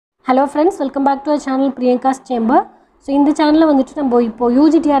Hello friends, welcome back to our channel Priyanka's Chamber. So in the channel வந்துட்டு நம்ம இப்போ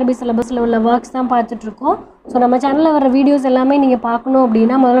UGTRB சிலபஸ்ல உள்ள works தான் பார்த்துட்டு இருக்கோம். ஸோ நம்ம சேனலில் வர வீடியோஸ் எல்லாமே நீங்கள் பார்க்கணும்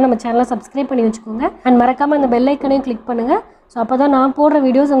அப்படின்னா முதல்ல நம்ம சேனலை சப்ஸ்கிரைப் பண்ணி வச்சுக்கோங்க அண்ட் மறக்காமல் அந்த பெல் ஐக்கனையும் கிளிக் பண்ணுங்கள். ஸோ அப்போ தான் நான் போடுற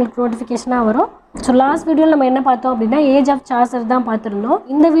வீடியோஸ் உங்களுக்கு நோட்டிஃபிகேஷனாக வரும். ஸோ லாஸ்ட் வீடியோவில் நம்ம என்ன பார்த்தோம் அப்படின்னா ஏஜ் ஆஃப் சார்சர் தான் பார்த்துருந்தோம்.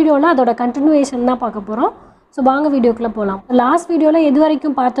 இந்த வீடியோவில் அதோட கண்டினியூவேஷன் தான் பார்க்க போகிறோம். ஸோ வாங்க வீடியோக்குள்ளே போகலாம். லாஸ்ட் வீடியோவில் எது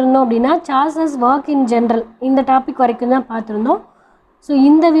வரைக்கும் பார்த்துருந்தோம் அப்படின்னா சார்சர்ஸ் ஒர்க் இன் ஜென்ரல் இந்த டாபிக் வரைக்கும் தான் பார்த்துருந்தோம். ஸோ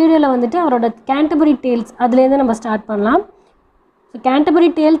இந்த வீடியோவில் வந்துட்டு அவரோட கேண்டபரி டேல்ஸ் அதுலேருந்து நம்ம ஸ்டார்ட் பண்ணலாம். ஸோ கேண்டபரி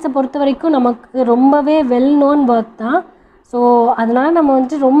டேல்ஸை பொறுத்த வரைக்கும் நமக்கு ரொம்பவே வெல் நோன் ஒர்க் தான். ஸோ அதனால் நம்ம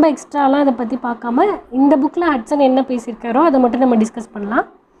வந்துட்டு ரொம்ப எக்ஸ்ட்ராலாம் அதை பற்றி பார்க்காம இந்த புக்கில் ஹட்சன் என்ன பேசியிருக்காரோ அதை மட்டும் நம்ம டிஸ்கஸ் பண்ணலாம்.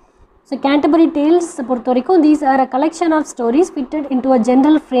 ஸோ கேண்டபரி டேல்ஸை பொறுத்த வரைக்கும் these are a collection of stories fitted into a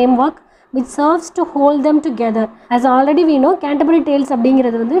general frame work which serves to hold them together. As already we know, Canterbury Tales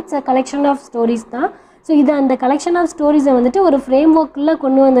அப்படிங்கிறது வந்து it's a collection of stories தான். So இது அந்த collection of ஸ்டோரிஸை வந்துட்டு ஒரு frame ஒர்க்கில்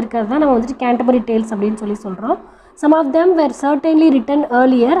கொண்டு வந்திருக்கிறது தான் நம்ம வந்துட்டு கேண்டபரி டேல்ஸ் அப்படின்னு சொல்கிறோம். Some of them where certainly return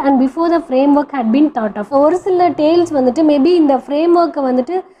earlier and before the frame work had been thought of. ஒரு சில டேல்ஸ் வந்துட்டு மேபி இந்த ஃப்ரேம் ஒர்க்கை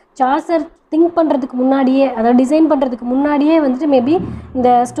வந்துட்டு சார்சர் திங்க் பண்ணுறதுக்கு முன்னாடியே, அதாவது டிசைன் பண்ணுறதுக்கு முன்னாடியே வந்துட்டு மேபி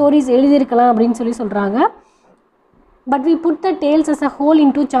இந்த ஸ்டோரிஸ் எழுதியிருக்கலாம் அப்படின்னு சொல்கிறாங்க. But we put the tales as a whole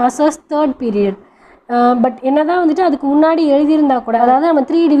into Chaucer's third period. But என்ன தான் வந்துட்டு அதுக்கு முன்னாடி எழுதியிருந்தா கூட, அதாவது நம்ம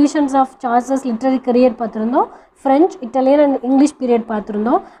 3 divisions of Chargers literary career பார்த்துருந்தோம். French, Italian and English period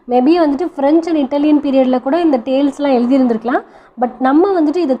பார்த்துருந்தோம். மேபி வந்துட்டு ஃப்ரெஞ்ச் அண்ட் இட்டாலியன் பீரியடில் கூட இந்த டேல்ஸ்லாம் எழுதியிருந்துருக்கலாம். பட் நம்ம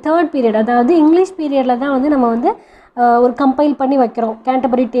வந்துட்டு இது தேர்ட் பீரியட், அதாவது இங்கிலீஷ் பீரியடில் தான் வந்து நம்ம வந்து ஒரு கம்பைல் பண்ணி வைக்கிறோம்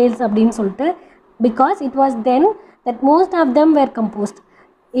கேண்டபரி டேல்ஸ் அப்படின்னு சொல்லிட்டு. Because it was then that most of them where compost.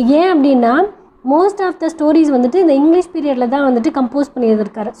 ஏன் அப்படின்னா மோஸ்ட் ஆஃப் த ஸ்டோரிஸ் வந்துட்டு இந்த இங்கிலீஷ் பீரியடில் தான் வந்துட்டு கம்போஸ்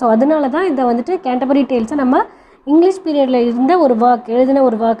பண்ணியிருந்திருக்காரு. ஸோ அதனால தான் இதை வந்துட்டு கேண்டபரி டேல்ஸை நம்ம இங்கிலீஷ் பீரியடில் இருந்த ஒரு ஒர்க், எழுதின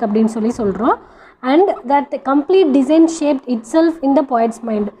ஒரு ஒர்க் அப்படின்னு சொல்கிறோம். And that complete design shaped it self in the poets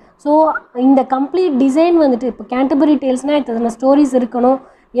mind. So இந்த கம்ப்ளீட் டிசைன் வந்துட்டு இப்போ கேண்டபரி டேல்ஸ்னால் இத்தனை ஸ்டோரிஸ் இருக்கணும்,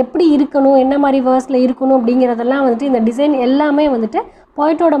 எப்படி இருக்கணும், என்ன மாதிரி வேர்ஸில் இருக்கணும் அப்படிங்கிறதெல்லாம் வந்துட்டு இந்த டிசைன் எல்லாமே வந்துட்டு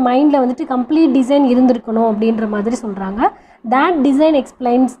போய்ட்டோட மைண்டில் வந்துட்டு கம்ப்ளீட் டிசைன் இருந்திருக்கணும் அப்படின்ற மாதிரி சொல்கிறாங்க. that design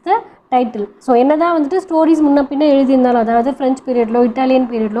explains the title. So என்ன தான் வந்துட்டு ஸ்டோரிஸ் முன்ன பின்னே எழுதியிருந்தாலும், அதாவது ஃப்ரெஞ்ச் பீரியட்லோ இட்டாலியன்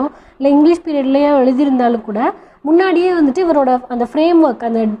பீரியட்லோ இல்லை இங்கிலீஷ் பீரியட்லேயோ எழுதியிருந்தாலும் கூட முன்னாடியே வந்துட்டு இவரோட அந்த ஃப்ரேம் ஒர்க்,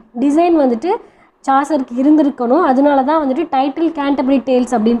 அந்த டிசைன் வந்துட்டு சார்சருக்கு இருந்திருக்கணும். அதனால தான் வந்துட்டு டைட்டில் கேண்டபரி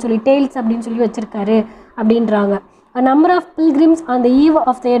டேல்ஸ் அப்படின்னு சொல்லி வச்சுருக்காரு அப்படின்றாங்க. A number of pilgrims on the eve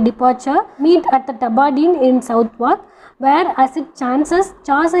of their departure meet at the Tabardine in Southwark, where as it chances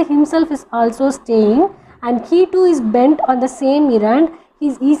Chaucer himself is also staying and he too is bent on the same errand. He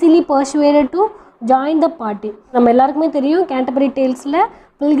is easily persuaded to join the party. நம்ம எல்லாருக்குமே தெரியும் Canterbury டேல்ஸில்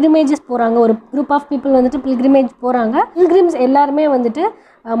பில்கிரிமேஜஸ் போகிறாங்க, ஒரு group of people வந்துட்டு pilgrimage போகிறாங்க. Pilgrims எல்லாருமே வந்துட்டு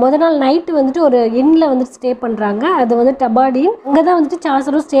முதல் நாள் நைட்டு வந்துட்டு ஒரு எண்ணில் வந்துட்டு ஸ்டே பண்ணுறாங்க. அது வந்து டபார்டின். அங்கே தான் வந்துட்டு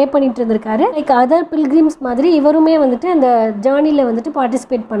சார்சரும் ஸ்டே பண்ணிட்டு இருந்திருக்காரு. லைக் அதர் பில்கிரிம்ஸ் மாதிரி இவருமே வந்துட்டு அந்த ஜேர்னியில் வந்துட்டு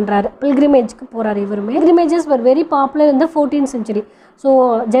பார்ட்டிசிபேட் பண்ணுறாரு, பில்கிரிமேஜ்க்கு போகிறாரு இவருமே. பில்கிரிமேஜஸ் வர் வெரி பாப்புலர் இந்த 14th century. ஸோ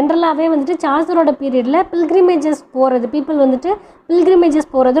ஜென்ரலாகவே வந்துட்டு சார்சரோட பீரியடில் பில்கிரிமேஜஸ் போகிறது, பீப்புள் வந்துட்டு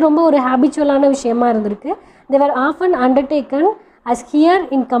பில்கிரிமேஜஸ் போகிறது ரொம்ப ஒரு ஹேபிச்சுவலான விஷயமா இருந்திருக்கு. தே வர் often undertaking as here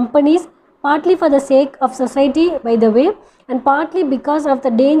in companies, partly for the sake of society by the way and partly because of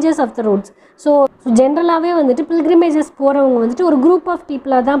the dangers of the roads. So ஜென்ரலாகவே வந்துட்டு பில்கிரிமேஜஸ் போகிறவங்க வந்துட்டு ஒரு குரூப் ஆஃப்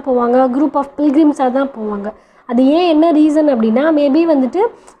பீப்புளாக தான் போவாங்க, குரூப் ஆஃப் பில்கிரிம்ஸாக தான் போவாங்க. அது ஏன் என்ன ரீசன் அப்படின்னா மேபி வந்துட்டு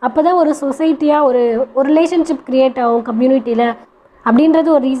அப்போ தான் ஒரு சொசைட்டியாக ஒரு ரிலேஷன்ஷிப் க்ரியேட் ஆகும் கம்யூனிட்டியில் அப்படின்றது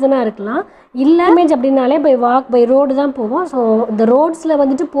ஒரு ரீசனாக இருக்கலாம். இல்லை இமேஜ் அப்படின்னாலே பை வாக் பை ரோடு தான் போவோம். ஸோ இந்த ரோட்ஸில்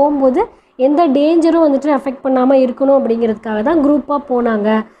வந்துட்டு போகும்போது எந்த டேஞ்சரும் வந்துட்டு அஃபெக்ட் பண்ணாமல் இருக்கணும் அப்படிங்கிறதுக்காக தான் குரூப்பாக போனாங்க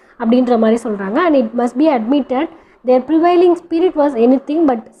அப்படின்ற மாதிரி சொல்கிறாங்க. And it must be admitted there prevailing spirit was anything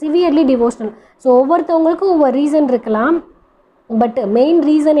but severely devotional. So ஒவ்வொருத்தவங்களுக்கும் ஒவ்வொரு ரீசன் இருக்கலாம். பட் மெயின்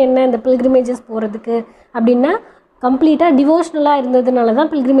ரீசன் என்ன இந்த பில்கிரிமேஜஸ் போகிறதுக்கு அப்படின்னா கம்ப்ளீட்டாக டிவோஷனலாக இருந்ததுனால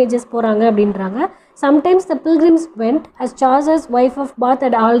தான் பில்கிரிமேஜஸ் போகிறாங்க அப்படின்றாங்க. Sometimes the Pilgrims went as Chargers wife of path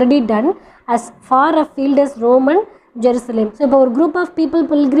had already done as for afield as Rome and Jerusalem. So இப்போ ஒரு குரூப் ஆஃப் பீப்புள்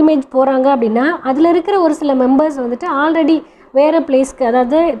பில்கிரிமேஜ் போகிறாங்க அப்படின்னா அதில் இருக்கிற ஒரு சில மெம்பர்ஸ் வந்துட்டு ஆல்ரெடி வேறு பிளேஸ்க்கு,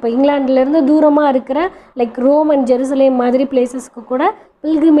 அதாவது இப்போ இங்கிலாந்துலேருந்து தூரமாக இருக்கிற லைக் ரோம் அண்ட் ஜெருசலேம் மாதிரி பிளேசஸ்க்கு கூட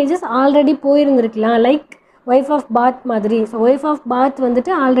பில்கிரிமேஜஸ் ஆல்ரெடி போயிருந்துருக்கலாம், லைக் ஒய்ஃப் ஆஃப் பாத் மாதிரி. ஸோ ஒய்ஃப் ஆஃப் பாத்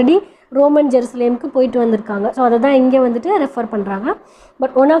வந்துட்டு ஆல்ரெடி ரோமன் ஜெருசலேமுக்கு போயிட்டு வந்திருக்காங்க. ஸோ அதை தான் இங்கே வந்துட்டு ரெஃபர் பண்ணுறாங்க.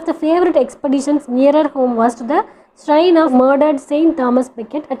 But one of the favourite expeditions nearer home was to the shrine of murdered Saint Thomas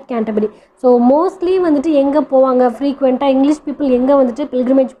Becket at Canterbury. So mostly வந்துட்டு எங்கே போவாங்க, ஃப்ரீக்வெண்ட்டாக இங்கிலீஷ் பீப்புள் எங்கே வந்துட்டு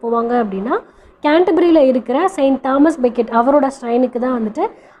பில்கிரிமேஜ் போவாங்க அப்படின்னா கேண்டபரியில் இருக்கிற செயின்ட் தாமஸ் பெக்கெட் அவரோட ஸ்ட்ரைனுக்கு தான் வந்துட்டு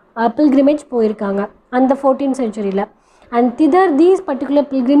பில்கிரிமேஜ் போயிருக்காங்க அந்த 14th century. And திதர் these particular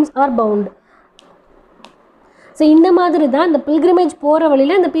Pilgrims R bound. So இந்த மாதிரி தான் இந்த பில்கிரிமேஜ் போகிற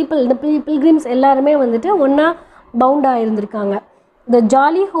வழியில் இந்த பில்கிரிம்ஸ் எல்லாருமே வந்துட்டு ஒன்றா bound ஆகிருந்திருக்காங்க. The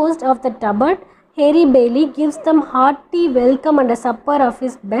jolly host of the tubard, Harry Bailey, gives them hearty welcome and a supper of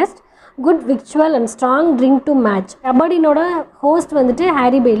his best, good victual and strong drink to match. டபர்டினோட host வந்துட்டு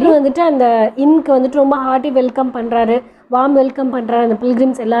ஹாரி பெய்லி வந்துட்டு அந்த இன்க்கு வந்துட்டு ரொம்ப ஹார்ட்டி வெல்கம் பண்ணுறாரு, warm welcome பண்ணுறாரு அந்த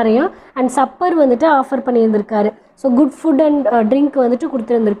Pilgrims எல்லாரையும். And supper வந்துட்டு offer பண்ணியிருந்திருக்காரு. So good food and drink வந்துட்டு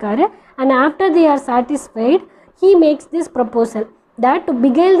கொடுத்துருந்துருக்காரு. And after they are satisfied, he makes this proposal that to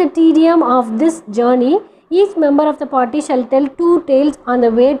beguile the tedium of this journey, each member of the party shall tell 2 tales on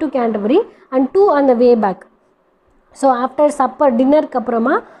the way to Canterbury and 2 on the way back. So after supper டின்னருக்கு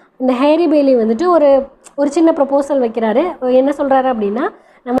அப்புறமா இந்த Harry Bailey வந்துட்டு ஒரு சின்ன proposal வைக்கிறாரு. என்ன சொல்கிறாரு அப்படின்னா,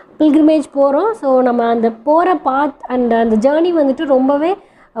 நம்ம பில்கிரிமேஜ் போகிறோம், ஸோ நம்ம அந்த போகிற பாத் அண்ட் அந்த ஜேர்னி வந்துட்டு ரொம்பவே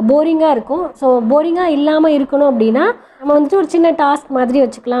போரிங்காக இருக்கும். ஸோ போரிங்காக இல்லாமல் இருக்கணும் அப்படின்னா நம்ம வந்துட்டு ஒரு சின்ன டாஸ்க் மாதிரி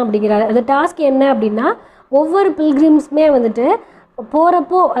வச்சுக்கலாம் அப்படிங்கிறாரு. அந்த டாஸ்க் என்ன அப்படின்னா, ஒவ்வொரு பில்கிரிம்ஸுமே வந்துட்டு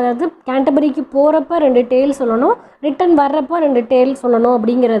போகிறப்போ, அதாவது கேண்டபரிக்கு போகிறப்ப 2 டேல் சொல்லணும், ரிட்டன் வர்றப்போ 2 டேல் சொல்லணும்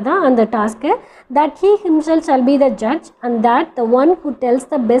அப்படிங்கிறது தான் அந்த task. That he himself shall be the judge and that the one who tells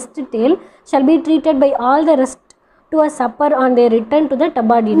the best tale shall be treated by all the rest to a supper on their return to the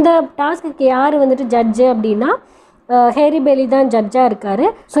tabard. இந்த task யார் வந்துட்டு judge அப்படின்னா Harry Bailey தான் ஜட்ஜாக இருக்கார்.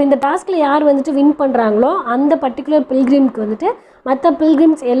 So இந்த டாஸ்கில் யார் வந்துட்டு வின் பண்ணுறாங்களோ அந்த பர்டிகுலர் பில்கிரிம்க்கு வந்துட்டு மற்ற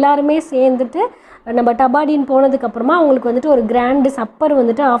பில்கிரிம்ஸ் எல்லாருமே சேர்ந்துட்டு நம்ம டபாடின் போனதுக்கப்புறமா அவங்களுக்கு வந்துட்டு ஒரு கிராண்டு சப்பர்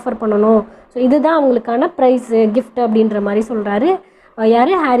வந்துட்டு ஆஃபர் பண்ணணும். ஸோ இதுதான் அவங்களுக்கான ப்ரைஸு கிஃப்ட் அப்படின்ற மாதிரி சொல்கிறாரு.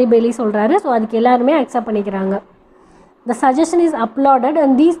 யார்? ஹாரி பெய்லி சொல்கிறாரு. ஸோ அதுக்கு எல்லாருமே அக்செப்ட் பண்ணிக்கிறாங்க. The suggestion is applauded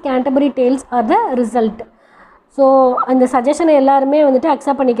and these Canterbury tales are the result. So அந்த சஜஷனை எல்லாருமே வந்துட்டு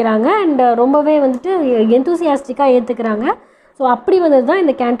அக்செப்ட் பண்ணிக்கிறாங்க அண்ட் ரொம்பவே வந்துட்டு எந்தூசியாஸ்டிக்காக ஏற்றுக்கிறாங்க. ஸோ அப்படி வந்தது தான்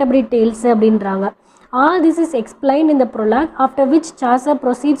இந்த கேண்டபரி டேல்ஸ் அப்படின்றாங்க. All this is explained in the prologue, after which Chaucer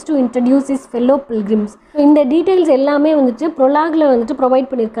proceeds to introduce his fellow pilgrims. இந்த டீட்டெயில்ஸ் எல்லாமே வந்துட்டு ப்ரொலாகில் வந்துட்டு ப்ரொவைட்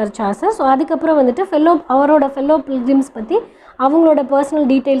பண்ணியிருக்காரு சாசர். ஸோ அதுக்கப்புறம் வந்துட்டு அவரோட ஃபெல்லோ பில்கிரிம்ஸ் பற்றி அவங்களோட பர்சனல்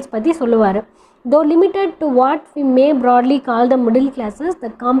டீட்டெயில்ஸ் பற்றி சொல்லுவார். Though limited to what we may broadly call the middle classes,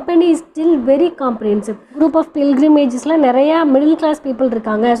 the company is still very comprehensive. Group of pilgrimagesல நிறையா மிடில் கிளாஸ் பீப்புள்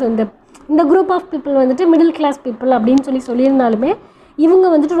இருக்காங்க. ஸோ இந்த குரூப் ஆஃப் பீப்புள் வந்துட்டு மிடில் கிளாஸ் பீப்புள் அப்படின்னு சொல்லியிருந்தாலுமே இவங்க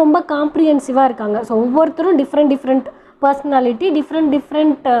வந்துட்டு ரொம்ப காம்ப்ரிஹென்சிவாக இருக்காங்க. ஸோ ஒவ்வொருத்தரும் டிஃப்ரெண்ட் பர்சனாலிட்டி,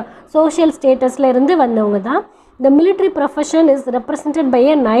 டிஃப்ரெண்ட் சோஷியல் ஸ்டேட்டஸில் இருந்து வந்தவங்க தான். The military profession is represented by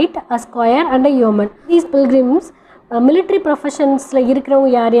a knight, a squire and a yeoman. These pilgrims military professions-ல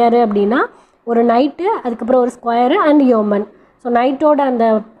இருக்கிறவங்க யார் அப்படின்னா ஒரு நைட்டு, அதுக்கப்புறம் ஒரு ஸ்கொயரு அண்ட் யோமன். ஸோ நைட்டோட அந்த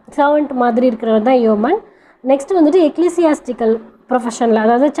சர்வெண்ட் மாதிரி இருக்கிறவர் தான் யோமன். நெக்ஸ்ட் வந்துட்டு எக்லிசியாஸ்டிக்கல் ப்ரொஃபஷனில்,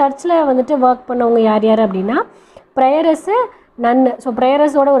 அதாவது சர்ச்சில் வந்துட்டு ஒர்க் பண்ணவங்க யார் அப்படின்னா ப்ரேயரஸு, நன்னு. ஸோ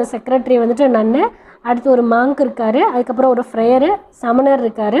ப்ரேயரஸோட ஒரு செக்ரட்டரி வந்துட்டு நன்னு, அடுத்து ஒரு மாங்க் இருக்கார், அதுக்கப்புறம் ஒரு ஃப்ரேயரு, சமணர்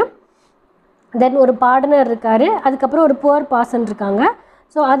இருக்கார், தென் ஒரு பார்டனர் இருக்கார், அதுக்கப்புறம் ஒரு புவர் பாசன் இருக்காங்க.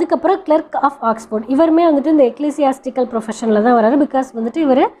 ஸோ அதுக்கப்புறம் கிளர்க் ஆஃப் ஆக்ஸ்போர்ட். இவருமே வந்துட்டு இந்த எக்லிசியாஸ்டிக்கல் ப்ரொஃபஷனில் தான் வராரு. பிகாஸ் வந்துட்டு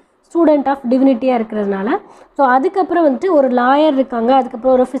இவர் ஸ்டூடெண்ட் ஆஃப் டிவினிட்டியாக இருக்கிறதுனால. ஸோ அதுக்கப்புறம் வந்துட்டு ஒரு லாயர் இருக்காங்க,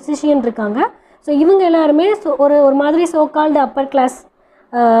 அதுக்கப்புறம் ஒரு ஃபிசிஷியன் இருக்காங்க. ஸோ இவங்க எல்லாருமே ஒரு மாதிரி சோகால்டு அப்பர் கிளாஸ்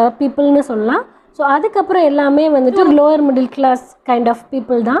பீப்புள்னு சொல்லலாம். ஸோ அதுக்கப்புறம் எல்லாமே வந்துட்டு ஒரு lower middle class kind of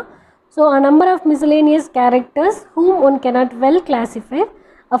people தான். So a number of miscellaneous characters whom one cannot well classify.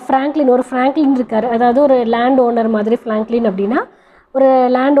 ஒரு ஃப்ராங்க்லின் இருக்கார், அதாவது ஒரு லேண்ட் ஓனர் மாதிரி. ஃப்ராங்க்லின் அப்படின்னா ஒரு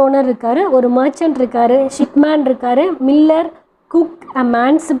லேண்ட் ஓனர் இருக்கார், ஒரு மர்ச்சன்ட் இருக்கார், ஷிப்மேன் இருக்கார், Miller, cook, a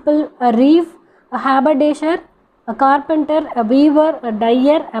manciple, a reef, a haberdasher, a carpenter, a weaver, a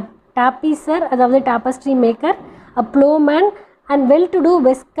dyer, a tapicer, அதாவது tapestry maker, a plowman and well-to-do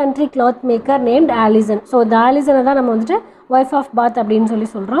west country cloth maker named Alison. So இந்த ஆலிசனை தான் நம்ம வந்துட்டு wife of பாத் அப்படின்னு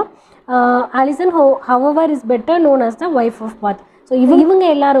சொல்கிறோம். Allison however is better known as the wife of Bath. So இவங்க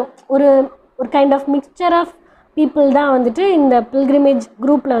எல்லாரும் ஒரு kind of mixture of people தான் வந்துட்டு இந்த பில்கிரிமேஜ்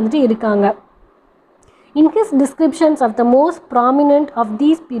குரூப்பில் வந்துட்டு இருக்காங்க. In his descriptions of the most prominent of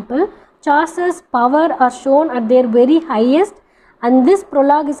these people, Chaucer's power are shown at their very highest, and this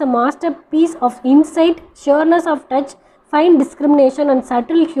prologue is a masterpiece of insight, sureness of touch, fine discrimination and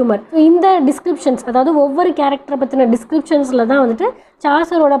subtle humor. So இந்த descriptions, அதாவது ஒவ்வொரு கேரக்டரை பற்றின டிஸ்கிரிப்ஷன்ஸில் தான் வந்துட்டு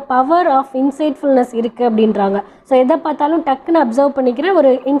சாசரோட power of இன்சைட்ஃபுல்னஸ் இருக்குது அப்படின்றாங்க. So எதை பார்த்தாலும் டக்குன்னு அப்சர்வ் பண்ணிக்கிற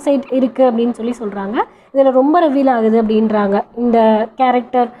ஒரு இன்சைட் இருக்குது அப்படின்னு சொல்கிறாங்க. இதில் ரொம்ப ரிவீல் ஆகுது அப்படின்றாங்க இந்த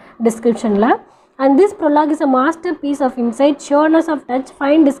கேரக்டர் டிஸ்கிரிப்ஷனில். And this prologue is a masterpiece of insight, sureness of touch,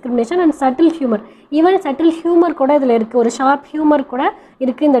 fine discrimination and subtle humor. Even subtle humor கூட இதில் இருக்குது, ஒரு ஷார்ப் ஹியூமர் கூட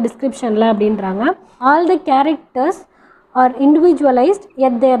இருக்குது இந்த டிஸ்கிரிப்ஷனில் அப்படின்றாங்க. All the characters are individualized,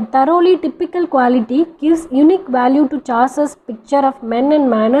 yet their thoroughly typical quality gives unique value to Chaucer's picture of men and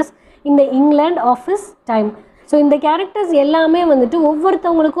manners in the England of his time. So இந்த கேரக்டர்ஸ் எல்லாமே வந்துட்டு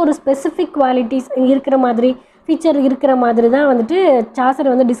ஒவ்வொருத்தவங்களுக்கும் ஒரு ஸ்பெசிஃபிக் குவாலிட்டிஸ் இருக்கிற மாதிரி ஃபீச்சர் இருக்கிற மாதிரி தான் வந்துட்டு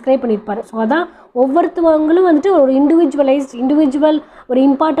சாசர் வந்து டிஸ்கிரைப் பண்ணியிருப்பார். ஸோ அதான் ஒவ்வொருத்தவங்களும் வந்துட்டு ஒரு இண்டிவிஜுவல் ஒரு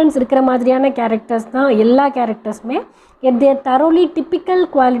இம்பார்ட்டன்ஸ் இருக்கிற மாதிரியான கேரக்டர்ஸ் தான் எல்லா கேரக்டர்ஸுமே. Yet their thoroughly typical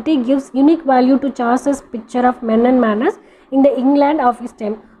quality gives unique value to Chaucer's picture of men and manners in the England of his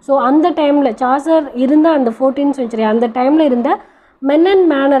time. So அந்த டைமில் சாசர் இருந்த அந்த 14th century அந்த டைமில் இருந்த மென் அண்ட்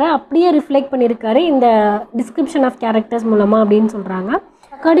மேனரை அப்படியே ரிஃப்ளெக்ட் பண்ணியிருக்காரு இந்த டிஸ்கிரிப்ஷன் ஆஃப் கேரக்டர்ஸ் மூலமாக அப்படின்னு சொல்கிறாங்க.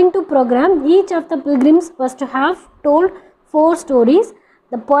 According to program each of the Pilgrims was to have told 4 stories.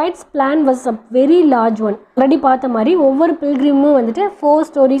 The poet's plan was a very large one. Already பார்த்த மாதிரி ஒவ்வொரு பில்கிரிமும் வந்துட்டு 4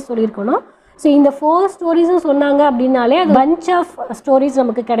 stories சொல்லியிருக்கணும். ஸோ இந்த 4 ஸ்டோரிஸும் சொன்னாங்க அப்படின்னாலே அது பஞ்ச் ஆஃப் ஸ்டோரிஸ்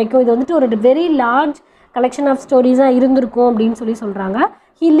நமக்கு கிடைக்கும். இது வந்துட்டு ஒரு வெரி லார்ஜ் கலெக்ஷன் ஆஃப் ஸ்டோரிஸாக இருந்திருக்கும் அப்படின்னு சொல்கிறாங்க.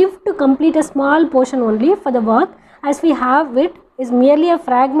 He lived to complete a small portion only for the work as we have it is merely a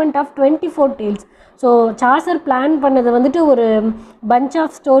fragment of 24 tales. So Chaucer plan பண்ணது வந்துட்டு ஒரு பஞ்ச்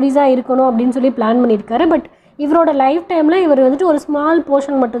ஆஃப் ஸ்டோரிஸாக இருக்கணும் அப்படின்னு சொல்லி பிளான் பண்ணியிருக்காரு. பட் இவரோட லைஃப் டைமில் இவர் வந்துட்டு ஒரு ஸ்மால்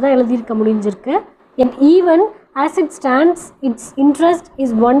போர்ஷன் மட்டும் தான் எழுதியிருக்க முடிஞ்சிருக்கு. And even as it stands, its interest is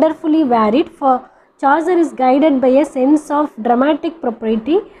wonderfully varied, for Chaucer is guided by a sense of dramatic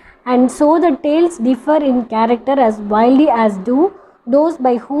propriety, and so the tales differ in character as wildly as do those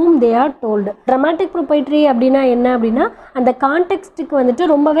by whom they are told. Dramatic propriety அப்படின்னா என்ன அப்படின்னா அந்த கான்டெக்ஸ்ட்டுக்கு வந்துட்டு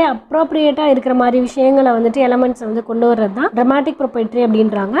ரொம்பவே அப்ரோப்ரியேட்டாக இருக்கிற மாதிரி விஷயங்களை வந்துட்டு எலமெண்ட்ஸ் வந்து கொண்டு வர்றது தான் dramatic propriety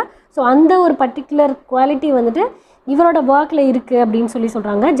அப்படின்றாங்க. ஸோ அந்த ஒரு பர்டிகுலர் குவாலிட்டி வந்துட்டு இவரோட ஒர்க்கில் இருக்குது அப்படின்னு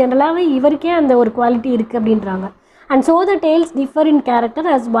சொல்கிறாங்க. ஜென்ரலாகவே இவருக்கே அந்த ஒரு குவாலிட்டி இருக்குது அப்படின்றாங்க. And so the tales differ in character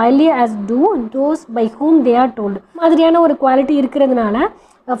as wildly as do those by whom they are told. மாதிரியான ஒரு குவாலிட்டி இருக்கிறதுனால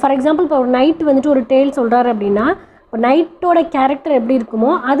ஃபார் எக்ஸாம்பிள் இப்போ ஒரு நைட் வந்துட்டு ஒரு டேல் சொல்கிறாரு அப்படின்னா இப்போ நைட்டோட கேரக்டர் எப்படி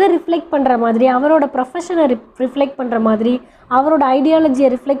இருக்குமோ அதை ரிஃப்ளெக்ட் பண்ணுற மாதிரி, அவரோட ப்ரொஃபஷனை ரிஃப்ளெக்ட் பண்ணுற மாதிரி, அவரோட ஐடியாலஜியை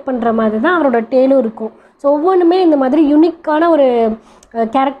ரிஃப்ளெக்ட் பண்ணுற மாதிரி தான் அவரோட டேலும் இருக்கும். ஸோ ஒவ்வொன்றுமே இந்த மாதிரி யூனிக்கான ஒரு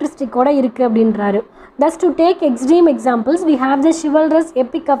கேரக்டரிஸ்டிக்கோட இருக்குது அப்படின்றாரு. Thus to take extreme examples, we have the chivalrous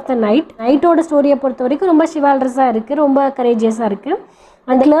epic of the night. நைட்டோட ஸ்டோரியை பொறுத்த வரைக்கும் ரொம்ப chivalrous-ஆக இருக்குது, ரொம்ப கரேஜியஸாக இருக்குது.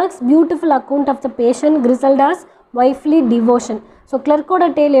 And the clerk's beautiful account of the patient Griselda's wifely devotion. So கிளர்க்கோட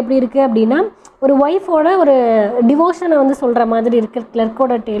Dale எப்படி இருக்குது அப்படின்னா ஒரு ஒய்ஃபோட ஒரு டிவோஷனை வந்து சொல்கிற மாதிரி இருக்குது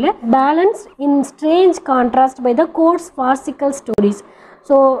கிளர்க்கோட டேலு. Balanced in strange contrast by the courts ஃபார்சிக்கல் stories.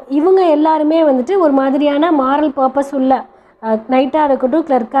 So இவங்க எல்லாருமே வந்துட்டு ஒரு மாதிரியான மாரல் பர்பஸ் உள்ள நைட்டாக இருக்கட்டும்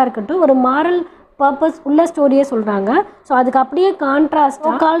கிளர்க்காக இருக்கட்டும் ஒரு மாரல் பர்பஸ் உள்ள ஸ்டோரியை சொல்கிறாங்க. ஸோ அதுக்கு அப்படியே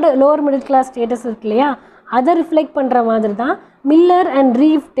கான்ட்ராஸ்டாக called lower middle class status இருக்கு இல்லையா, அதை ரிஃப்ளெக்ட் பண்ணுற மாதிரி தான் மில்லர் அண்ட்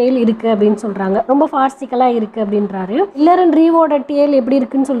ரீவ் டேல் இருக்குது அப்படின்னு சொல்கிறாங்க. ரொம்ப ஃபார்சிக்கலாக இருக்குது அப்படின்றாரு. மில்லர் அண்ட் ரீவோட டேல் எப்படி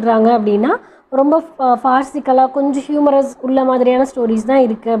இருக்குன்னு சொல்கிறாங்க அப்படின்னா ரொம்ப ஃபார்சிக்கலாக கொஞ்சம் ஹியூமரஸ் உள்ள மாதிரியான ஸ்டோரிஸ் தான்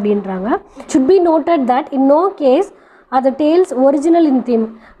இருக்குது அப்படின்றாங்க. should be noted that in no case are the tales original in theme.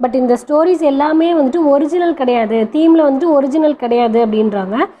 But இந்த ஸ்டோரிஸ் எல்லாமே வந்துட்டு ஒரிஜினல் கிடையாது, தீமில் வந்துட்டு ஒரிஜினல் கிடையாது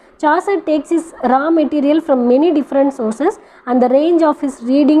அப்படின்றாங்க. Chaucer takes his raw material from many different sources, and the range of his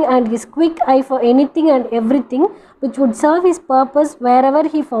reading and his quick eye for anything and everything which would serve his purpose wherever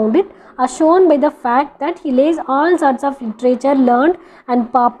he found it are shown by the fact that he lays all sorts of literature learned and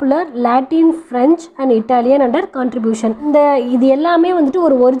popular Latin, French and Italian under contribution. இது எல்லாமே வந்துட்டு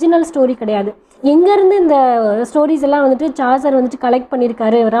ஒரு original story கிடையாது. எங்கேருந்து இந்த stories எல்லாம் வந்துட்டு Chaucer வந்துட்டு கலெக்ட்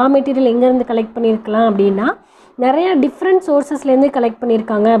பண்ணியிருக்காரு, ரா மெட்டீரியல் எங்கேருந்து கலெக்ட் பண்ணியிருக்கலாம் அப்படின்னா நிறையா டிஃப்ரெண்ட் சோர்ஸஸ்லேருந்து கலெக்ட்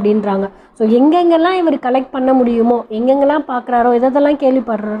பண்ணியிருக்காங்க அப்படின்றாங்க. ஸோ எங்கெங்கெல்லாம் இவர் கலெக்ட் பண்ண முடியுமோ, எங்கெங்கெல்லாம் பார்க்குறாரோ, எதெல்லாம்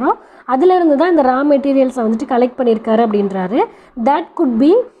கேள்விப்படுறாரோ அதிலிருந்து தான் இந்த ரா மெட்டீரியல்ஸை வந்துட்டு கலெக்ட் பண்ணியிருக்காரு அப்படின்றாரு. That could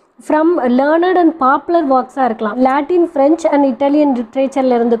be from learned and popular ஒர்க்ஸாக இருக்கலாம். லாட்டின், ஃப்ரெஞ்ச் அண்ட் இட்டாலியன்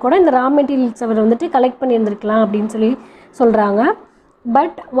லிட்ரேச்சர்லேருந்து கூட இந்த ரா மெட்டீரியல்ஸ் அவர் வந்துட்டு கலெக்ட் பண்ணியிருந்திருக்கலாம் அப்படின்னு சொல்கிறாங்க.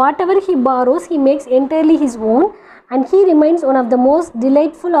 But whatever he borrows, he makes entirely his own, and he remains one of the most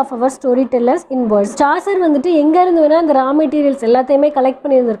delightful of our storytellers in verse. Chaucer வந்துட்டு எங்கேருந்து வேணால் அந்த ரா மெட்டீரியல்ஸ் எல்லாத்தையுமே கலெக்ட்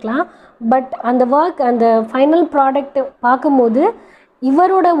பண்ணியிருந்திருக்கலாம். பட் அந்த ஒர்க் அந்த ஃபைனல் ப்ராடக்ட் பார்க்கும்போது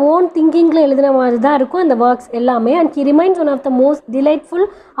இவரோட ஓன் திங்கிங்கில் எழுதின மாதிரி தான் இருக்கும் அந்த ஒர்க்ஸ் எல்லாமே. And he remains one of the most delightful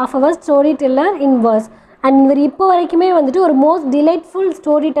of our storyteller in verse. And இவர் இப்போ வரைக்குமே வந்துட்டு ஒரு மோஸ்ட் டிலைட்ஃபுல்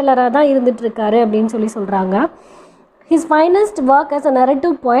ஸ்டோரி டெல்லராக தான் இருந்துகிட்ருக்காரு அப்படின்னு சொல்கிறாங்க. His finest work as a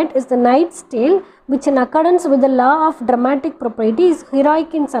narrative poet is The Knight's Tale, which in accordance with the law of dramatic propriety is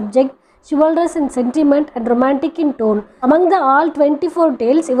heroic in subject, chivalrous in sentiment and romantic in tone. Among the all 24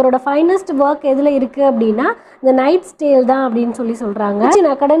 tales, இவரோட finest work எதில் இருக்குது அப்படின்னா The Knight's Tale தான் அப்படின்னு சொல்கிறாங்க. in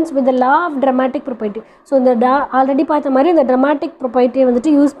accordance with the law of dramatic propriety. So இந்த already பார்த்த மாதிரி இந்த dramatic propriety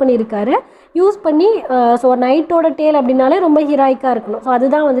வந்துட்டு யூஸ் பண்ணியிருக்காரு. யூஸ் பண்ணி ஸோ நைட்டோட டேல் அப்படின்னாலே ரொம்ப ஹீராய்க்காக இருக்கணும். ஸோ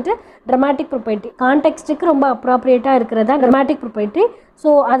அதுதான் வந்துட்டு ட்ரமாட்டிக் ப்ரொபைட்டி, கான்டெக்ஸ்ட்டுக்கு ரொம்ப அப்ராப்ரியேட்டாக இருக்கிறதா ட்ரமாட்டிக் ப்ரொபைட்டி. ஸோ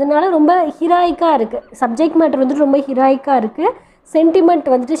அதனால ரொம்ப ஹீராய்க்காக இருக்குது, சப்ஜெக்ட் மேட்டர் வந்துட்டு ரொம்ப ஹீராய்க்காக இருக்குது. சென்டிமெண்ட்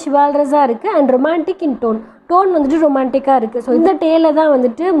வந்துட்டு சிவால்ரஸாக இருக்குது அண்ட் ரொமான்டிக் இன் டோன் வந்துட்டு ரொமான்டிக்காக இருக்குது. ஸோ இந்த டேலை தான்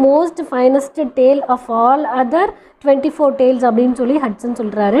வந்துட்டு most finest Dale of all other 24 tales அப்படின்னு சொல்லி ஹட்சன்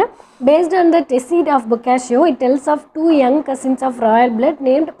சொல்கிறாரு. Based on the டெசீட் of பொக்காஷியோ it டெல்ஸ் of 2 young cousins of Royal blood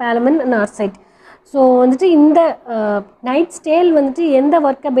named Balaman and ஆர்சைட். So வந்துட்டு இந்த நைட்ஸ் டேல் வந்துட்டு எந்த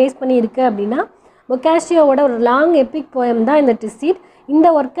ஒர்க்கை பேஸ் பண்ணி இருக்குது அப்படின்னா பொக்காஷியோவோட ஒரு லாங் எபிக் போயம் தான் இந்த டெசீட். இந்த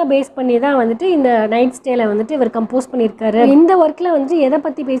ஒர்க்கை பேஸ் பண்ணி தான் வந்துட்டு இந்த நைட்ஸ் டேலை வந்துட்டு இவர் கம்போஸ் பண்ணியிருக்காரு. இந்த ஒர்க்கில் வந்துட்டு எதை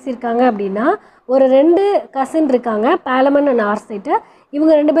பற்றி பேசியிருக்காங்க அப்படின்னா ஒரு 2 கசின் இருக்காங்க, பாலமன் அண்ட் ஆர்சைட்டு.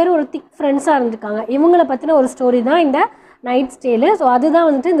 இவங்க 2 பேரும் ஒரு திக் ஃப்ரெண்ட்ஸாக இருந்திருக்காங்க. இவங்கள பற்றின ஒரு ஸ்டோரி தான் இந்த நைட்ஸ் டேலு. ஸோ அதுதான்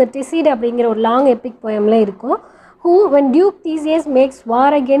வந்துட்டு இந்த டெசீட் அப்படிங்கிற ஒரு லாங் எபிக் போயமில் இருக்கும். Who, when Duke Theseus makes war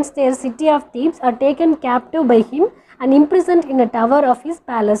against their city of Thebes, are taken captive by him and imprisoned in a tower of his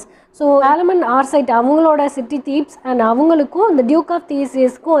palace. So Balaman ஆர்சைட் அவங்களோட சிட்டி தீப்ஸ் அண்ட் அவங்களுக்கும் இந்த Duke of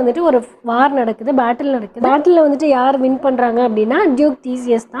தீசியஸ்க்கும் வந்துட்டு ஒரு வார் நடக்குது, battle நடக்குது. பேட்டிலில் வந்துட்டு யார் வின் பண்ணுறாங்க அப்படின்னா டியூக்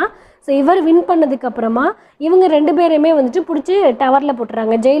தீசியஸ் தான். ஸோ இவர் வின் பண்ணதுக்கப்புறமா இவங்க 2 பேரையுமே வந்துட்டு பிடிச்சி டவரில்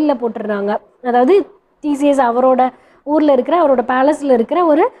போட்டுறாங்க, ஜெயிலில் போட்டுடுறாங்க. அதாவது தீசியஸ் அவரோட ஊரில் இருக்கிற அவரோட பேலஸில் இருக்கிற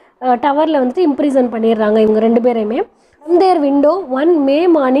ஒரு டவரில் வந்துட்டு இம்ப்ரிசன் பண்ணிடுறாங்க இவங்க 2 பேரையுமே. From their window one May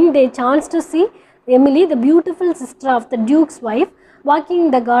morning they chanced to see Emily, the beautiful sister of the Duke's wife, walking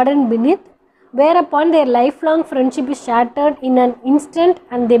in the garden beneath, whereupon their lifelong friendship is shattered in an instant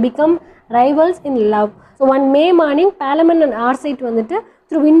and they become rivals in love. So one May morning Balaman and ஆர்சைட் வந்துட்டு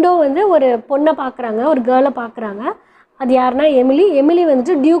through window வந்து ஒரு பொண்ணை பார்க்குறாங்க, ஒரு கேர்ளை பார்க்குறாங்க. அது யாருன்னா Emily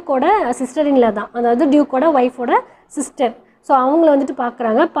வந்துட்டு டியூக்கோட சிஸ்டரின்ல தான், அதாவது டியூக்கோட ஒய்ஃபோட சிஸ்டர். ஸோ அவங்கள வந்துட்டு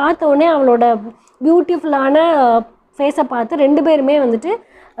பார்க்குறாங்க. பார்த்த உடனே அவளோட பியூட்டிஃபுல்லான ஃபேஸை பார்த்து 2 பேருமே வந்துட்டு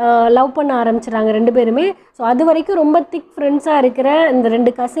லவ் பண்ண ஆரம்பிச்சிடுறாங்க 2 பேருமே. ஸோ அது வரைக்கும் ரொம்ப திக் ஃப்ரெண்ட்ஸாக இருக்கிற இந்த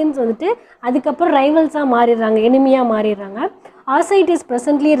 2 கசின்ஸ் வந்துட்டு அதுக்கப்புறம் ரைவல்ஸாக மாறிடுறாங்க, எனிமியாக மாறிடுறாங்க. ஆர்சைட் is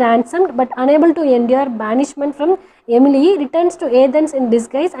presently ransomed but unable to endure banishment from Emily, returns to Athens in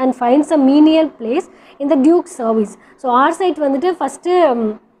disguise and finds a menial place in the Duke's service. So ஆர்சைட் வந்துட்டு ஃபஸ்ட்டு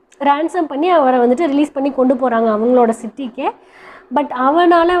ரேன்சம் பண்ணி அவரை வந்துட்டு ரிலீஸ் பண்ணி கொண்டு போகிறாங்க அவங்களோட சிட்டிக்கே. பட்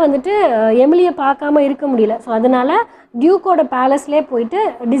அவனால் வந்துட்டு எமிலியை பார்க்காம இருக்க முடியல. ஸோ அதனால் டியூக்கோட பேலஸ்லேயே போயிட்டு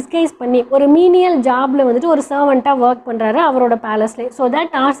டிஸ்கைஸ் பண்ணி ஒரு மீனியல் ஜாபில் வந்துட்டு ஒரு சர்வெண்ட்டாக ஒர்க் பண்ணுறாரு அவரோட பேலஸ்லேயே. ஸோ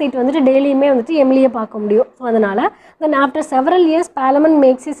தட் ஆர்சைட் வந்துட்டு டெய்லியுமே வந்துட்டு எமிலியை பார்க்க முடியும். ஸோ அதனால் then after several years Balaman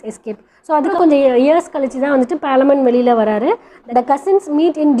maths is escape. So அதுக்கு கொஞ்சம் இயர்ஸ் கழிச்சு தான் வந்துட்டு பாலமன் வெளியில் வராரு. த cousins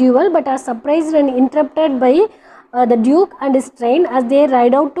meet in dual but R surprised and interrupted by the Duke and his train as they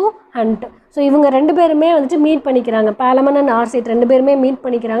ride out to hunt. So இவங்க 2 பேருமே வந்துட்டு மீட் பண்ணிக்கிறாங்க, பாலமன் அண்ட் ஆர்சைட் 2 பேருமே மீட்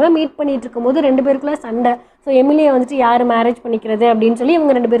பண்ணிக்கிறாங்க. மீட் பண்ணிட்டு இருக்கும்போது 2 பேருக்குள்ளே சண்டை. ஸோ எமிலியை வந்துட்டு யார் மேரேஜ் பண்ணிக்கிறது அப்படின்னு சொல்லி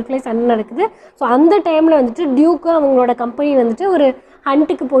இவங்க 2 பேருக்குள்ளே சண்டை நடக்குது. ஸோ அந்த டைமில் வந்துட்டு டியூக்கும் அவங்களோட கம்பெனி வந்துட்டு ஒரு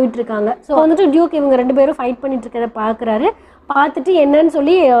ஹண்ட்டுக்கு போயிட்டுருக்காங்க. ஸோ வந்துட்டு டியூக் இவங்க 2 பேரும் ஃபைட் பண்ணிட்டு இருக்கிறத பார்க்குறாரு. பார்த்துட்டு என்னன்னு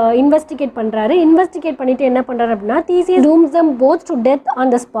சொல்லி இன்வெஸ்டிகேட் பண்ணுறாரு. இன்வெஸ்டிகேட் பண்ணிவிட்டு என்ன பண்ணுறாரு அப்படின்னா Theseus dooms them both to death on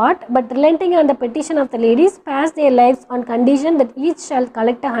the spot but relenting on the petition of the ladies pass their lives on condition that each shall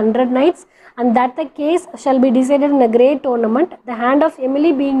collect 100 knights and that the case shall be decided in a great tournament, the hand of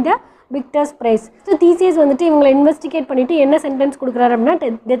Emily being the victor's prize. So Theseus வந்துட்டு இவங்களை investigate பண்ணிவிட்டு என்ன sentence கொடுக்குறாரு அப்படின்னா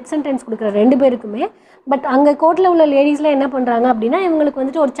death sentence கொடுக்குறாரு 2 பேருக்குமே. But அங்கே கோர்ட்டில் உள்ள லேடிஸ்லாம் என்ன பண்ணுறாங்க அப்படின்னா இவங்களுக்கு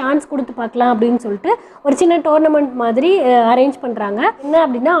வந்துட்டு ஒரு சான்ஸ் கொடுத்து பார்க்கலாம் அப்படின்னு சொல்லிட்டு ஒரு சின்ன டோர்னமெண்ட் மாதிரி அரேஞ்ச் பண்ணுறாங்க. என்ன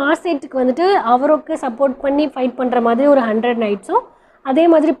அப்படின்னா ஆர்சைட்டுக்கு வந்துட்டு அவருக்கு சப்போர்ட் பண்ணி ஃபைட் பண்ணுற மாதிரி ஒரு 100 நைட்ஸும் அதே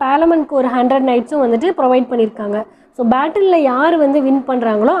மாதிரி பாலமனுக்கு ஒரு 100 நைட்ஸும் வந்துட்டு ப்ரொவைட் பண்ணியிருக்காங்க. ஸோ பேட்டிலில் யார் வந்து வின்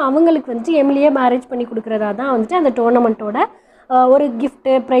பண்ணுறாங்களோ அவங்களுக்கு வந்துட்டு எமிலியை மேரேஜ் பண்ணி கொடுக்குறதா தான் வந்துட்டு அந்த டோர்னமெண்ட்டோட ஒரு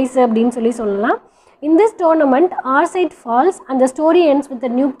கிஃப்ட்டு ப்ரைஸ் அப்படின்னு சொல்லலாம். In this tournament, Arcite falls and the story ends with the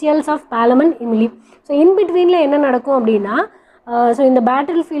nuptials of Palamon Emily. So இன்பிட்வீனில் என்ன நடக்கும் அப்படின்னா ஸோ இந்த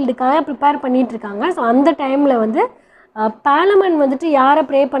பேட்டில் ஃபீல்டுக்காக ப்ரிப்பேர் பண்ணிகிட்டு இருக்காங்க. ஸோ அந்த டைமில் வந்து பாலமன் வந்துட்டு யாரை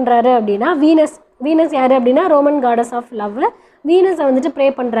ப்ரே பண்ணுறாரு அப்படின்னா வீனஸ் யார் அப்படின்னா ரோமன் காடஸ் ஆஃப் லவ். வீனஸை வந்துட்டு ப்ரே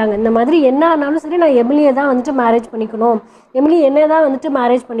பண்ணுறாங்க. இந்த மாதிரி என்ன ஆனாலும் சரி நான் எமிலியை தான் வந்துட்டு மேரேஜ் பண்ணிக்கணும், எமிலி என்ன தான் வந்துட்டு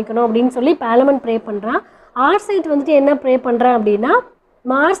மேரேஜ் பண்ணிக்கணும் அப்படின்னு சொல்லி பாலமன் ப்ரே பண்ணுறான். ஆர்சைட் வந்துட்டு என்ன ப்ரே பண்ணுறான் அப்படின்னா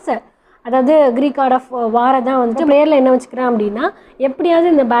மார்ஸை, அதாவது கிரீக் காட் ஆஃப் வாரை தான் வந்துட்டு ப்ரேயரில் என்ன வச்சுக்கிறான் அப்படின்னா எப்படியாவது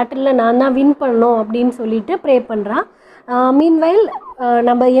இந்த பேட்டிலில் நான் தான் வின் பண்ணணும் அப்படின்னு சொல்லிட்டு ப்ரே பண்ணுறான். மீன்வைல்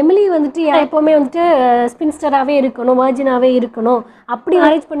நம்ம எமிலி வந்துட்டு எப்போவுமே வந்துட்டு ஸ்பின்ஸ்டராகவே இருக்கணும், வர்ஜினாகவே இருக்கணும், அப்படி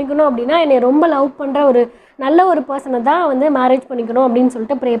மேரேஜ் பண்ணிக்கணும் அப்படின்னா என்னை ரொம்ப லவ் பண்ணுற ஒரு நல்ல ஒரு பர்சனை தான் வந்து மேரேஜ் பண்ணிக்கணும் அப்படின்னு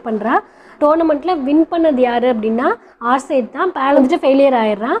சொல்லிட்டு ப்ரே பண்ணுறா. டோர்னமெண்ட்டில் வின் பண்ணது யார் அப்படின்னா ஆர்சைட் தான். பேல் வந்துட்டு ஃபெயிலியர்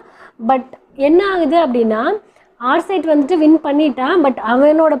ஆயிடுறான். பட் என்ன ஆகுது அப்படின்னா ஆர்சைட் வந்துட்டு வின் பண்ணிட்டான். பட்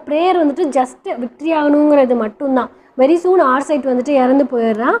அவனோட ப்ரேயர் வந்துட்டு ஜஸ்ட் விக்ட்ரி ஆகணுங்கிறது மட்டும்தான். வெரி சூன் ஆர்சைட் வந்துட்டு இறந்து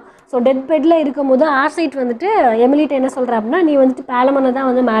போயிடுறான். ஸோ டெத் பெட்டில் இருக்கும் போது ஆர்சைட் வந்துட்டு எமிலிட்ட என்ன சொல்கிறா அப்படின்னா நீ வந்துட்டு பாலமனை தான்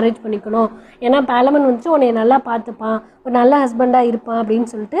வந்து மேரேஜ் பண்ணிக்கணும், ஏன்னா பாலமன் வந்துட்டு உன்னை நல்லா பார்த்துப்பான், ஒரு நல்ல ஹஸ்பண்டாக இருப்பான் அப்படின்னு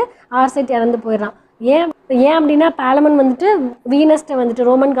சொல்லிட்டு ஆர்சைட் இறந்து போயிடுறான். ஏன் ஏன் அப்படின்னா பாலமன் வந்துட்டு வீனஸ்ட்டை வந்துட்டு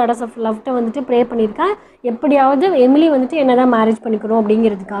ரோமன் காடஸ் ஆஃப் லவ்ட்ட வந்துட்டு ப்ரே பண்ணியிருக்கா, எப்படியாவது எமிலி வந்துட்டு என்ன தான் மேரேஜ் பண்ணிக்கணும்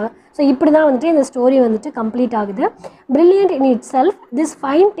அப்படிங்கிறதுக்காக. ஸோ இப்படி தான் வந்துட்டு இந்த ஸ்டோரி வந்துட்டு கம்ப்ளீட் ஆகுது. Brilliant in it self, this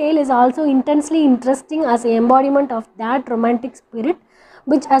fine Dale is also intensely interesting as a embodiment of that romantic spirit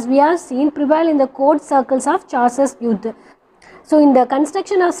which as we have seen prevail in the court circles of Chaucer's youth. So இந்த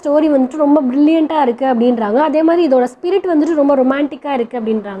construction of story வந்துட்டு ரொம்ப ப்ரில்லியண்ட்டாக இருக்குது அப்படின்றாங்க. அதே மாதிரி இதோட spirit வந்துட்டு ரொம்ப ரொமான்டிக்காக இருக்குது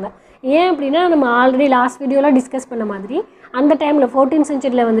அப்படின்றாங்க. ஏன் அப்படின்னா நம்ம ஆல்ரெடி லாஸ்ட் வீடியோவில் டிஸ்கஸ் பண்ண மாதிரி அந்த டைமில் 14th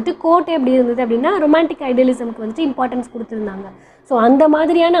century வந்துட்டு கோர்ட் எப்படி இருந்தது அப்படின்னா ரொமான்டிக் ஐடியலிசம்க்கு வந்துட்டு இம்பார்ட்டன்ஸ் கொடுத்துருந்தாங்க. ஸோ அந்த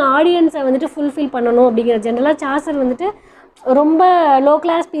மாதிரியான ஆடியன்ஸை வந்துட்டு ஃபுல்ஃபில் பண்ணணும் அப்படிங்கிற ஜென்ரலாக சாசர் வந்துட்டு ரொம்ப லோ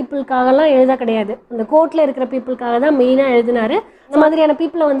கிளாஸ் பீப்புளுக்காகலாம் எழுத கிடையாது, அந்த கோர்ட்டில் இருக்கிற பீப்புளுக்காக தான் மெயினாக எழுதினார். அந்த மாதிரியான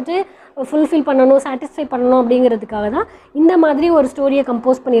பீப்புளை வந்துட்டு ஃபுல்ஃபில் பண்ணணும், சாட்டிஸ்ஃபை பண்ணணும் அப்படிங்கிறதுக்காக தான் இந்த மாதிரி ஒரு ஸ்டோரியை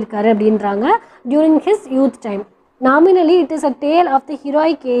கம்போஸ் பண்ணியிருக்காரு அப்படின்றாங்க. During his youth time. Nominally, it is a tale of the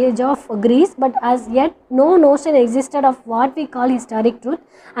heroic age of Greece, but as yet no notion existed of what we call historic truth,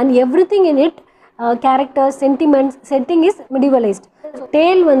 and everything in it, characters, sentiments, setting is medievalized.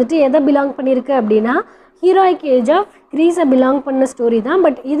 Tale வந்துட்டு எதை belong பண்ணியிருக்கு அப்படின்னா heroic age of க்ரீஸை belong பண்ண story தான்.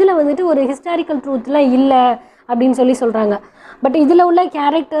 But இதில் வந்துட்டு ஒரு historical ட்ரூத்லாம் இல்லை அப்படின்னு சொல்கிறாங்க. பட் இதில் உள்ள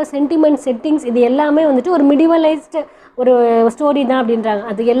கேரக்டர், சென்டிமெண்ட், செட்டிங்ஸ் இது எல்லாமே வந்துட்டு ஒரு மிடிவலைஸ்டு ஒரு ஸ்டோரி தான் அப்படின்றாங்க.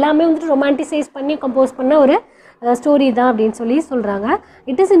 அது எல்லாமே வந்துட்டு ரொமான்டிசைஸ் பண்ணி கம்போஸ் பண்ண ஒரு ஸ்டோரி தான் அப்படின்னு சொல்கிறாங்க.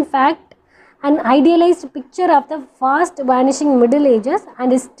 It is in fact an idealized picture of the fast vanishing middle ages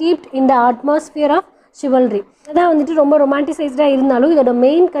and is steeped in the atmosphere of chivalry. அதான் வந்துட்டு ரொம்ப ரொமான்டிசைஸ்டாக இருந்தாலும் இதோட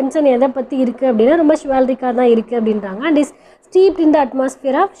மெயின் கன்சர்ன் எதை பற்றி இருக்குது அப்படின்னா ரொம்ப சிவால்ரிக்காக தான் இருக்குது அப்படின்றாங்க. And is steeped in the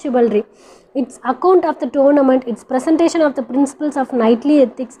atmosphere of chivalry. Its account of the tournament, its presentation of the principles of knightly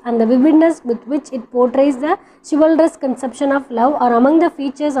ethics and the vividness with which it portrays the chivalrous conception of love are among the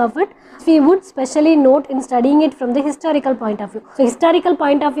features of it we would specially note in studying it from the historical point of view. So historical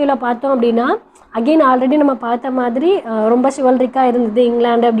point of viewல பார்த்தோம் அப்படின்னா again already நம்ம பார்த்த மாதிரி ரொம்ப சிவல்ரிக்காக இருந்தது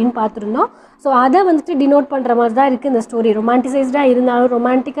இங்கிலாந்து அப்படின்னு பார்த்துருந்தோம். So அதை வந்துட்டு டினோட் பண்ணுற மாதிரி தான் இருக்குது இந்த ஸ்டோரி. ரொமான்டிசைஸ்டாக இருந்தாலும்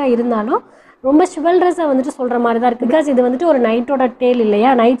ரொமான்டிக்காக இருந்தாலும் ரொம்ப சிவல்ரஸை வந்துட்டு சொல்கிற மாதிரி தான் இருக்குது. பிகாஸ் இது வந்துட்டு ஒரு நைட்டோட டேல்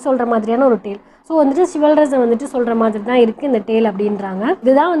இல்லையா, நைட் சொல்கிற மாதிரியான ஒரு டேல். ஸோ வந்துட்டு சிவல்ரஸை வந்துட்டு சொல்கிற மாதிரி தான் இருக்குது இந்த டேல் அப்படின்றாங்க.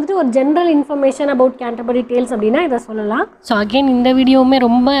 இதுதான் வந்துட்டு ஒரு general information about Canterbury tales அப்படின்னா இதை சொல்லலாம். ஸோ அகெயின் இந்த வீடியோவுமே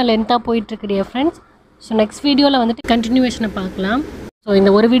ரொம்ப லென்த்தாக போயிட்டுருக்கு டியர் ஃப்ரெண்ட்ஸ். ஸோ நெக்ஸ்ட் வீடியோவில் வந்துட்டு கண்டினியூவேஷனை பார்க்கலாம். ஸோ இந்த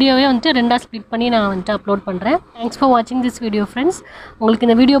ஒரு வீடியோவே வந்துட்டு ரெண்டாக ஸ்ப்ளிட் பண்ணி நான் வந்துட்டு அப்லோட் பண்ணுறேன். தேங்க்ஸ் ஃபார் வாட்சிங் திஸ் வீடியோ ஃப்ரெண்ட்ஸ். உங்களுக்கு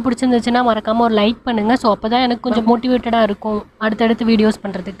இந்த வீடியோ பிடிச்சிருந்துச்சுன்னா மறக்காமல் ஒரு லைக் பண்ணுங்கள். ஸோ அப்போ தான் எனக்கு கொஞ்சம் மோட்டிவேட்டடாக இருக்கும் அடுத்தடுத்து வீடியோஸ்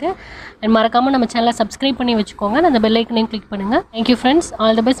பண்ணுறதுக்கு. அண்ட் மறக்காமல் நம்ம சேனலை சப்ஸ்கிரைப் பண்ணி வச்சுக்கோங்க. அந்த பெல் ஐக்கனையும் கிளிக் பண்ணுங்கள். Thank you friends.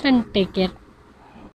 All the best and take care.